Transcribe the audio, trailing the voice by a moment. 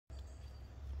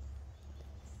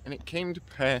And it came to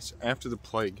pass after the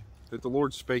plague, that the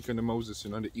Lord spake unto Moses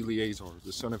and unto Eleazar,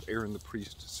 the son of Aaron the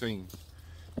priest, saying,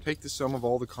 Take the sum of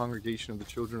all the congregation of the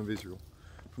children of Israel,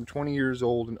 from 20 years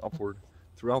old and upward,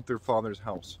 throughout their father's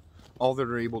house, all that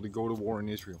are able to go to war in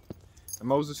Israel. And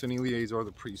Moses and Eleazar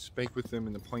the priest spake with them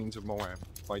in the plains of Moab,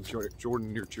 by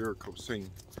Jordan near Jericho,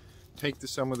 saying, Take the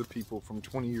sum of the people from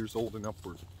 20 years old and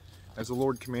upward, as the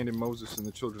Lord commanded Moses and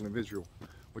the children of Israel,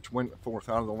 which went forth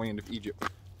out of the land of Egypt.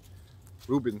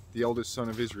 Reuben, the eldest son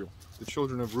of Israel, the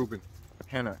children of Reuben,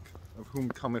 Hanok, of whom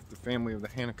cometh the family of the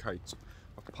Hanokites,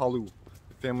 of Palu,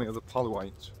 the family of the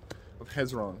Paluites, of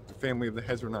Hezron, the family of the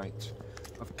Hezronites,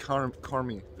 of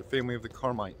Carmi, the family of the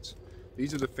Carmites.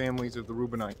 These are the families of the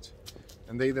Reubenites,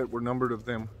 and they that were numbered of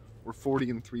them were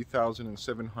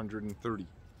 43,730.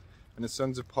 And the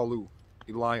sons of Palu,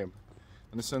 Eliab,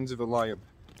 and the sons of Eliab,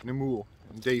 Nemuel,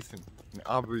 and Dathan, and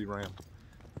Abiram.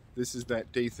 This is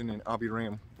that Dathan and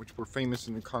Abiram, which were famous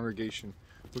in the congregation,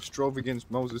 who strove against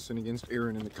Moses and against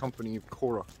Aaron in the company of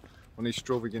Korah, when they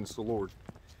strove against the Lord.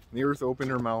 And the earth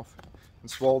opened her mouth, and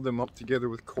swallowed them up together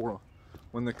with Korah,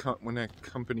 when that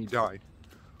company died.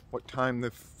 What time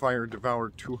the fire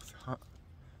devoured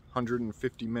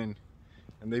 250 men,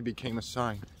 and they became a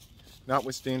sign.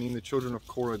 Notwithstanding the children of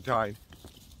Korah died.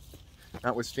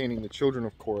 Notwithstanding the children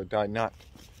of Korah died not.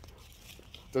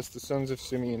 Thus the sons of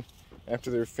Simeon,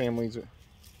 after their families, of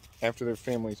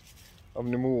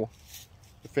Nemuel,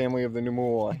 the family of the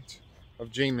Nemuelites,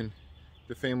 of Jamin,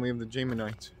 the family of the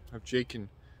Jaminites, of Jachin,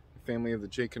 the family of the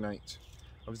Jachinites,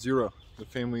 of Zerah, the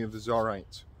family of the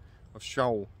Zarites, of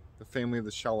Shaul, the family of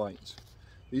the Shaulites.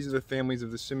 These are the families of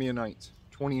the Simeonites,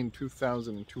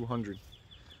 22,200.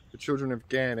 The children of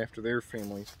Gad after their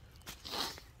families,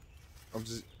 of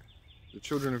Zephon,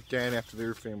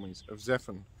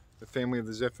 the family of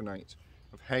the Zephonites,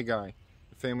 of Haggai,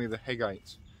 the family of the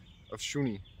Haggites, of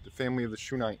Shuni, the family of the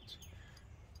Shunites,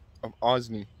 of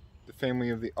Ozni, the family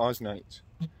of the Oznites,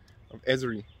 of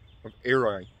Ezri, of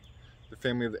Eri, the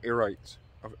family of the Erites,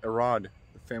 of Arad,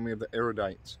 the family of the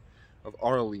Aradites, of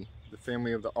Arali, the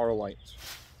family of the Aralites.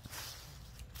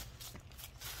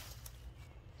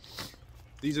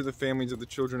 These are the families of the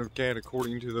children of Gad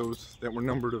according to those that were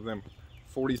numbered of them,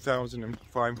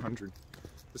 40,500.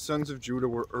 The sons of Judah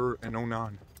were and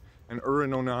Onan. And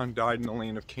and Onan died in the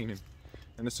land of Canaan.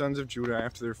 And the sons of Judah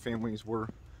after their families were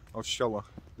of Shelah,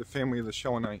 the family of the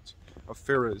Shelonites, of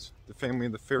Pharez, the family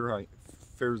of the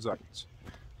Pharezites,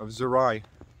 of Zerai,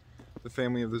 the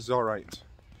family of the Zarites.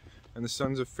 And the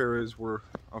sons of Pharez were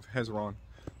of Hezron,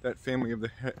 that family of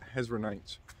the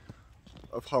Hezronites,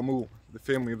 of Hamul, the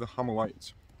family of the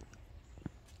Hamulites.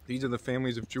 These are the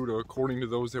families of Judah according to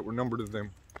those that were numbered of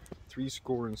them,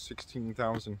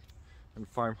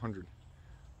 316,500.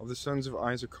 Of the sons of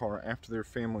Issachar after their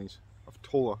families, of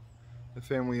Tola, the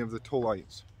family of the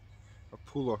Tolites, of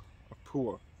Pua,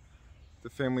 the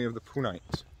family of the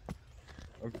Punites,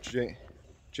 of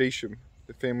Jashim,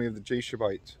 the family of the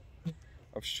Jashabites,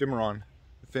 of Shimron,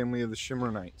 the family of the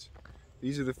Shimronites.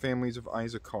 These are the families of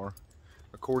Issachar,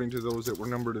 according to those that were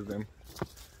numbered of them,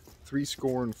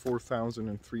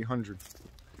 304,300.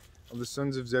 Of the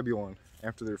sons of Zebulun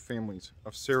after their families,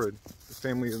 of Sarid, the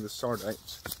family of the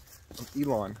Sardites, of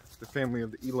Elon, the family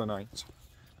of the Elonites,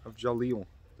 of Jaleel,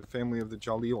 the family of the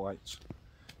Jaleelites.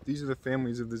 These are the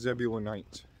families of the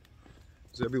Zebulunites,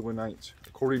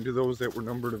 according to those that were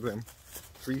numbered of them,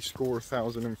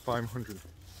 300,500.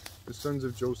 The sons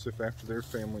of Joseph after their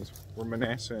families were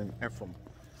Manasseh and Ephraim.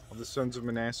 Of the sons of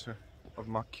Manasseh, of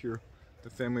Machir, the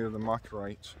family of the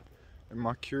Machirites. And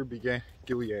Machir begat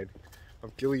Gilead.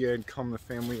 Of Gilead come the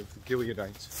family of the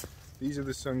Gileadites. These are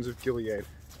the sons of Gilead,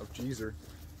 of Jezer,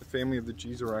 the family of the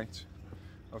Jezerites,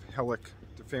 of Helek,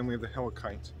 the family of the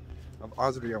Helekites, of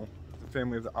Azriel, the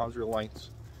family of the Azrielites,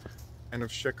 and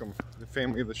of Shechem, the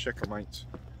family of the Shechemites,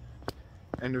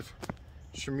 and of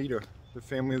Shemitah, the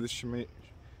family of the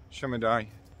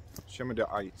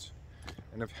Shemidaites,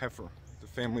 and of Hepher, the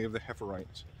family of the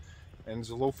Hepherites, and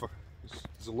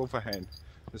Zelophehad,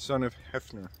 the son of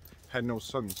Hephner, had no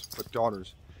sons, but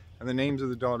daughters. And the names of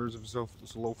the daughters of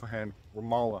Zelophehad were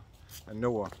Mala, and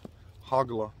Noah,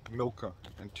 Hagla, Milcah,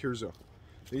 and Tirzah.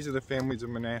 These are the families of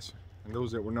Manasseh, and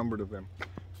those that were numbered of them,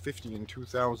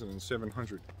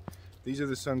 52,700. These are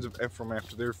the sons of Ephraim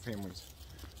after their families,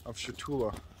 of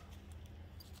Shetulah,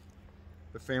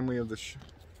 the family of the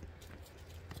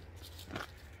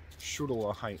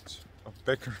Shutalahites, of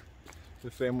Becher,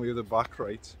 the family of the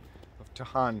Bachrites, of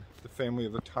Tahan, the family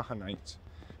of the Tahanites.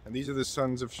 And these are the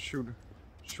sons of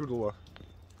Shutala,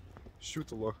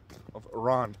 of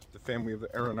Aran, the family of the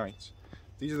Aaronites.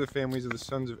 These are the families of the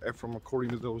sons of Ephraim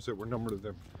according to those that were numbered of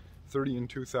them,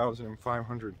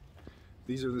 32,500.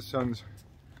 These are the sons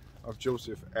of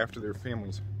Joseph after their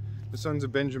families. The sons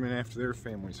of Benjamin after their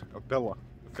families. Of Bela,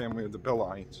 the family of the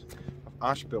Belaites. Of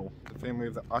Ashbel, the family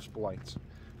of the Ashbelites.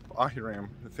 Of Ahiram,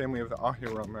 the family of the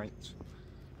Ahiramites.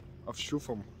 Of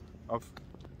Shufam, the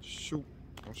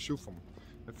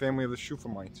family of the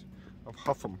Shufamites. Of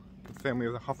Hupham, the family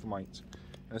of the Huphamites.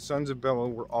 And the sons of Bela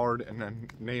were Ard and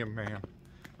Naaman.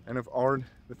 And of Ard,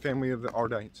 the family of the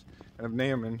Ardites. And of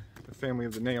Naaman, the family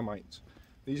of the Naamites.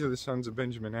 These are the sons of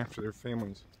Benjamin after their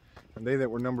families. And they that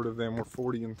were numbered of them were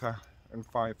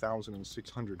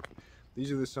 45,600.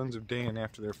 These are the sons of Dan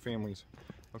after their families.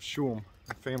 Of Shuam,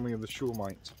 the family of the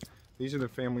Shuamites. These are the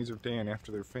families of Dan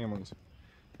after their families.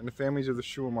 And the families of the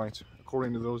Shuamites,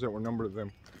 according to those that were numbered of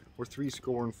them, were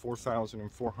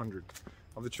 64,400.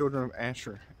 Of the children of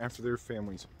Asher after their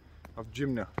families. Of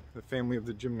Jimnah, the family of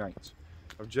the Jimnites.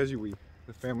 Of Jezui,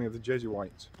 the family of the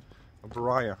Jesuites. Of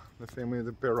Beriah, the family of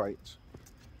the Berites.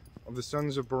 Of the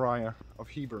sons of Beriah, of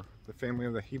Heber, the family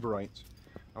of the Heberites.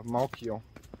 Of Malchiel,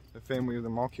 the family of the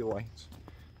Malchielites.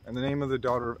 And the name of the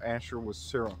daughter of Asher was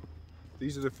Sarah.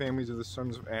 These are the families of the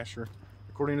sons of Asher,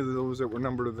 according to those that were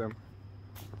numbered of them,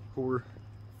 who were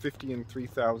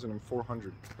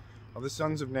 53,400. Of the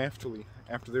sons of Naphtali,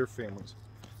 after their families.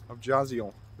 Of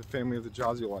Jaziel, the family of the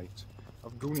Jazielites.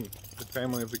 Of Guni, the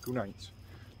family of the Gunites.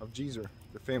 Of Jezer,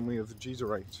 the family of the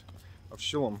Jezerites. Of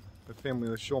Shillem, the family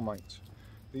of the Shillemites.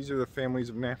 These are the families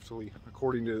of Naphtali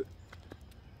according to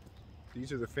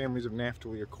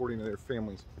their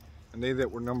families, and they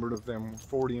that were numbered of them were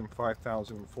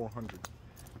 45,400.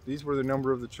 These were the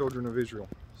number of the children of Israel,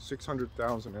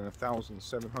 600,000 and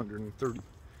 1,730. And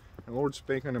the Lord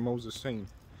spake unto Moses, saying,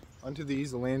 Unto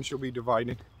these the land shall be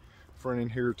divided for an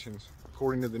inheritance,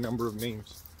 according to the number of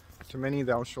names. To many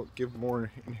thou shalt give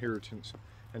more inheritance,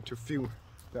 and to few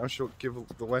thou shalt give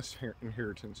the less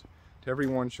inheritance. To every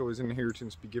one shall his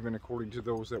inheritance be given according to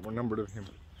those that were numbered of him.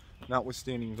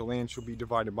 Notwithstanding, the land shall be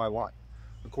divided by lot.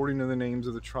 According to the names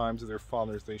of the tribes of their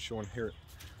fathers they shall inherit.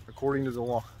 According to the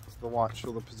lot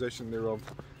shall the possession thereof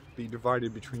be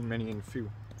divided between many and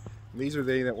few. And these are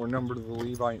they that were numbered of the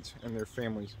Levites and their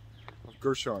families. Of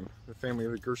Gershon, the family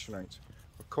of the Gershonites.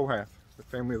 Of Kohath, the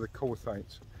family of the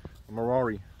Kohathites. Of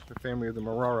Merari, the family of the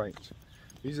Merarites.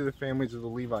 These are the families of the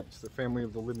Levites, the family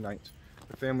of the Libnites,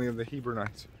 the family of the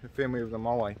Hebronites, the family of the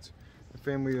Malites, the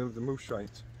family of the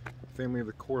Mushites, the family of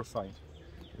the Korathites.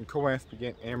 And Kohath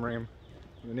begat Amram,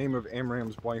 and the name of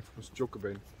Amram's wife was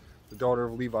Jochebed, the daughter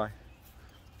of Levi,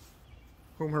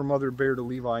 whom her mother bare to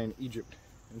Levi in Egypt.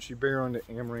 And she bare unto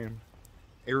Amram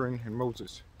Aaron and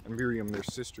Moses, and Miriam their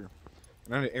sister.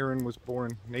 And unto Aaron was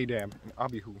born Nadab and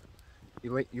Abihu,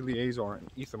 Eleazar and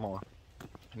Ithamar.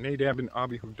 And Nadab and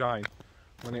Abihu died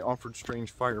when they offered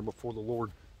strange fire before the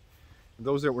Lord. And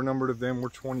those that were numbered of them were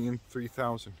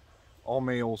 23,000, all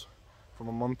males from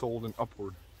a month old and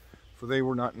upward. For they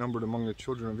were not numbered among the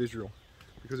children of Israel,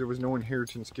 because there was no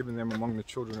inheritance given them among the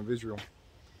children of Israel.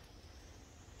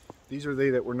 These are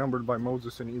they that were numbered by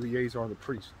Moses and Eleazar the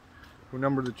priest, who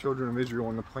numbered the children of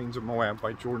Israel in the plains of Moab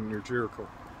by Jordan near Jericho.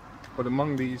 But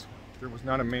among these there was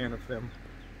not a man of them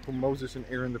whom Moses and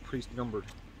Aaron the priest numbered,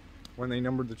 when they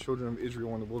numbered the children of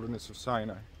Israel in the wilderness of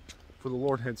Sinai. For the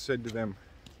Lord had said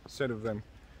of them,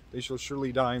 They shall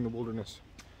surely die in the wilderness.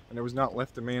 And there was not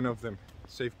left a man of them,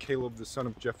 save Caleb the son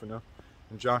of Jephunneh,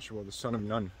 and Joshua the son of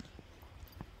Nun.